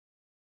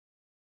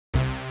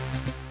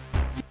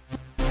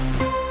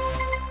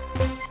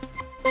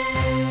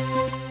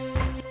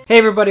Hey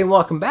everybody, and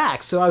welcome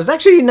back. So I was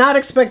actually not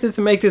expected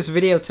to make this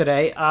video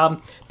today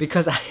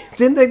because I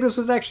didn't think this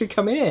was actually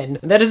coming in.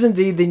 And that is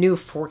indeed the new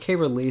 4K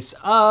release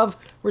of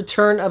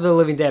Return of the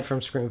Living Dead from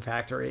Scream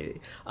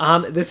Factory.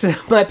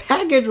 My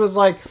package was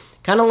like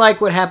kind of like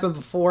what happened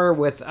before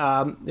with,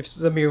 if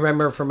some of you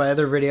remember from my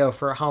other video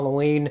for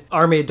Halloween,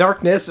 Army of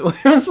Darkness, where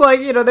it was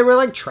like, you know, they were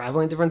like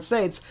traveling different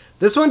states.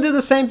 This one did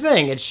the same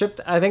thing. It shipped,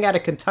 I think, out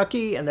of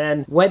Kentucky and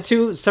then went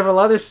to several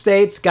other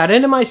states, got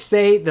into my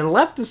state, then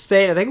left the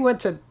state. I think it went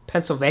to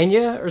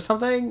Pennsylvania or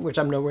something, which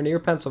I'm nowhere near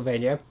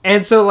Pennsylvania.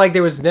 And so like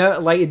there was no,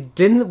 like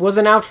it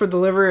wasn't out for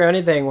delivery or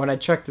anything when I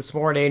checked this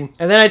morning.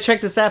 And then I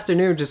checked this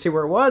afternoon to see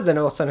where it was and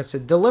all of a sudden it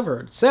said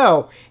delivered.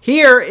 So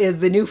here is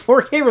the new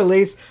 4K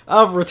release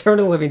of Return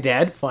of the Living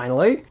Dead,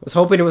 finally. I was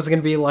hoping it was going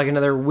to be like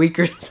another week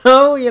or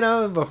so, you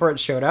know, before it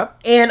showed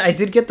up. And I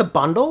did get the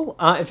bundle.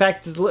 In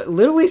fact, it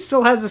literally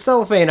still has the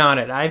cellophane on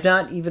it. I've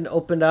not even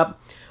opened up.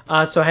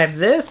 So I have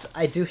this.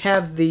 I do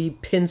have the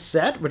pin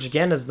set, which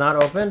again is not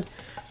opened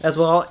as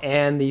well,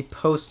 and the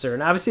poster.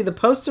 And obviously the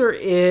poster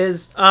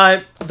is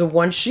the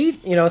one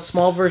sheet, you know, a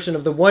small version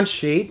of the one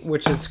sheet,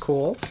 which is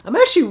cool. I'm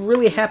actually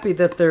really happy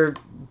that they're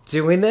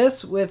doing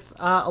this with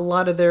a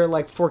lot of their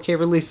like 4K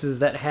releases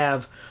that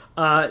have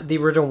the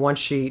original one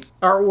sheet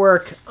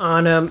artwork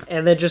on them,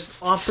 and then just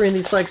offering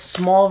these like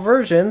small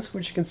versions,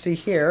 which you can see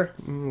here.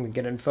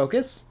 Get in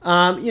focus.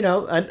 You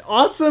know, an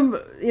awesome,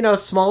 you know,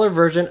 smaller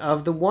version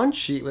of the one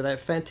sheet with that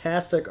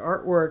fantastic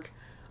artwork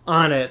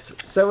on it.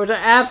 So, which I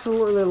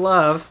absolutely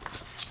love.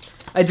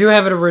 I do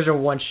have an original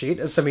one sheet,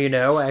 as some of you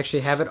know. I actually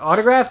have it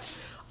autographed.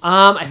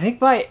 I think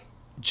by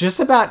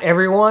just about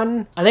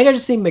everyone. I think I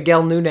just need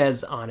Miguel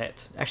Nunez on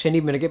it. Actually, I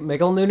need to get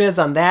Miguel Nunez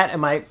on that and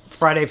my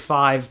Friday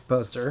 5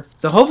 poster.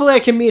 So hopefully I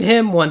can meet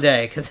him one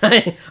day, because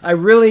I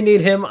really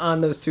need him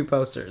on those two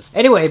posters.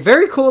 Anyway,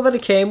 very cool that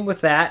it came with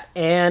that.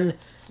 And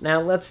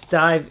now let's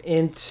dive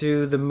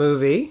into the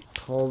movie.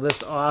 Pull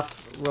this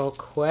off real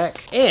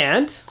quick.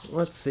 And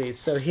let's see.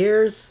 So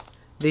here's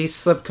the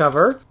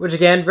slipcover, which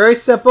again, very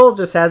simple.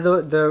 Just has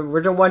the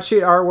original one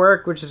sheet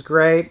artwork, which is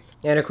great.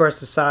 And of course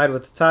the side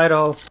with the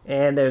title.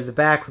 And there's the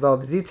back with all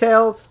the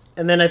details.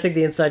 And then I think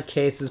the inside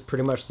case is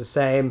pretty much the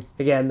same.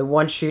 Again, the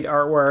one sheet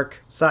artwork,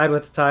 side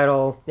with the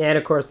title, and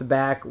of course the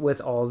back with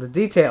all the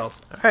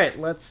details. All right,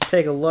 let's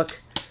take a look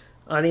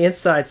on the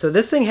inside. So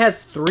this thing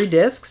has 3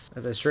 discs,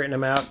 as I straighten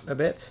them out a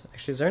bit.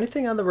 Actually, is there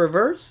anything on the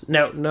reverse?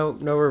 No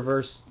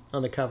reverse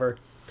on the cover.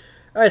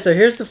 All right, so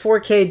here's the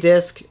 4K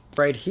disc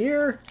right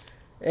here.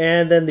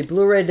 And then the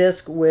Blu-ray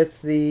disc with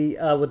the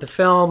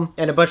film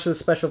and a bunch of the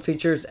special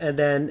features, and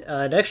then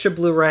an extra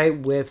Blu-ray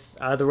with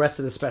the rest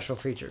of the special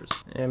features.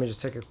 And let me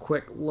just take a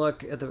quick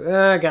look at the.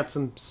 I got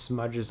some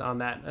smudges on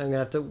that. I'm gonna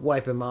have to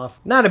wipe them off.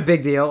 Not a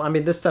big deal. I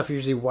mean, this stuff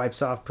usually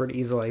wipes off pretty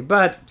easily,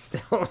 but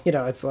still, you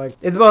know, it's like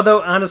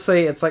although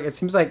honestly, it's like it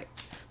seems like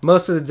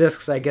most of the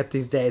discs I get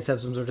these days have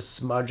some sort of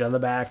smudge on the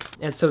back.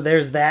 And so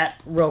there's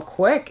that real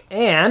quick.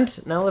 And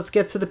now let's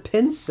get to the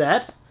pin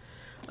set.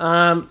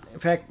 In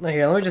fact,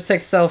 here, let me just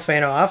take the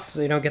cellophane off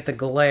so you don't get the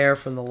glare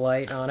from the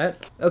light on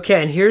it.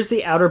 Okay, and here's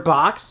the outer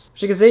box.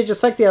 As you can see,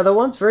 just like the other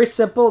ones, very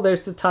simple.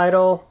 There's the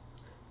title,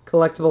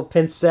 collectible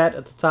pin set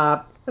at the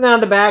top. And then on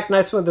the back,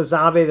 nice one with the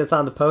zombie that's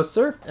on the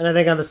poster. And I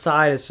think on the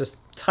side, it's just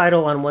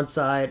title on one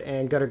side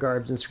and Gutter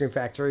Garbs and Scream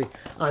Factory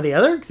on the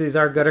other, because these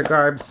are Gutter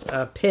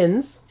Garbs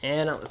pins.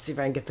 And let's see if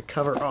I can get the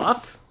cover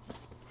off.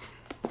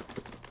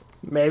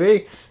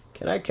 Maybe.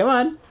 Can I? Come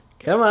on.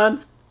 Come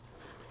on.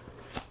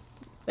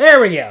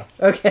 There we go.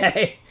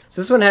 Okay. So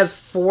this one has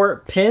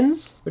 4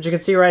 pins, which you can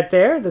see right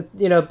there.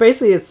 You know,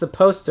 basically it's the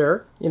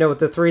poster, you know, with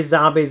the 3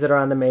 zombies that are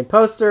on the main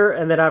poster,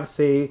 and then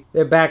obviously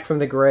they're back from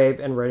the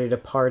grave and ready to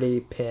party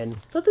pin.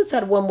 I thought this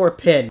had 1 more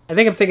pin. I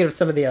think I'm thinking of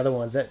some of the other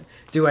ones that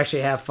do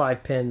actually have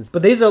 5 pins,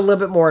 but these are a little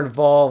bit more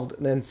involved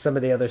than some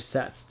of the other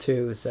sets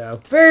too. So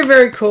very,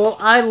 very cool.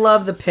 I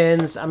love the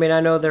pins. I mean,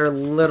 I know they're a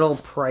little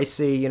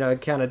pricey, you know,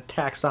 it kind of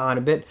tacks on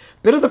a bit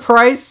of the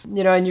price,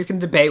 you know, and you can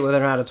debate whether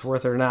or not it's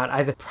worth it or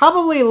not.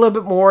 Probably a little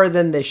bit more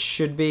than they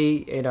should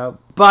be, you know,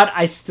 but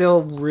I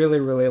still really,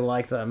 really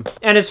like them.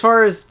 And as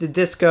far as the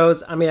disc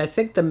goes, I mean, I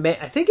think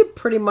it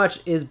pretty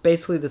much is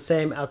basically the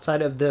same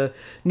outside of the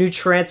new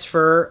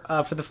transfer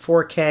for the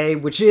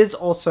 4K, which is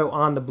also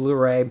on the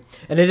Blu-ray,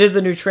 and it is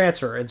a new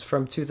transfer. It's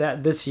from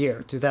this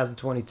year,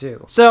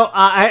 2022. So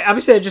I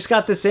just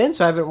got this in,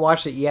 so I haven't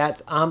watched it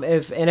yet.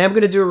 And I'm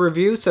going to do a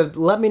review, so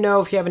let me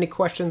know if you have any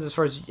questions as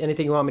far as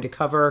anything you want me to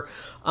cover.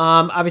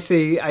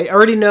 Obviously, I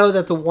already know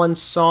that the one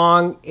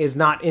song is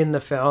not in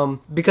the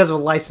film because of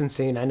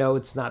licensing. I know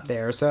it's not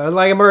there, so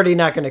like I'm already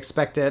not going to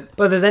expect it.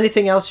 But if there's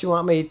anything else you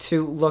want me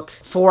to look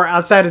for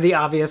outside of the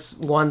obvious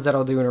ones that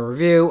I'll do in a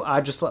review,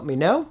 just let me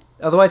know.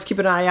 Otherwise, keep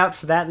an eye out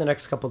for that in the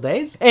next couple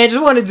days. And I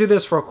just wanted to do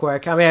this real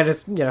quick. I mean, I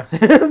just, you know,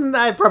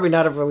 I probably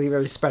not a really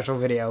very special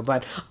video,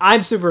 but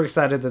I'm super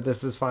excited that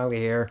this is finally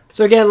here.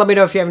 So again, let me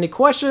know if you have any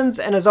questions.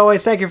 And as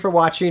always, thank you for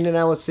watching, and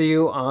I will see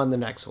you on the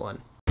next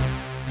one.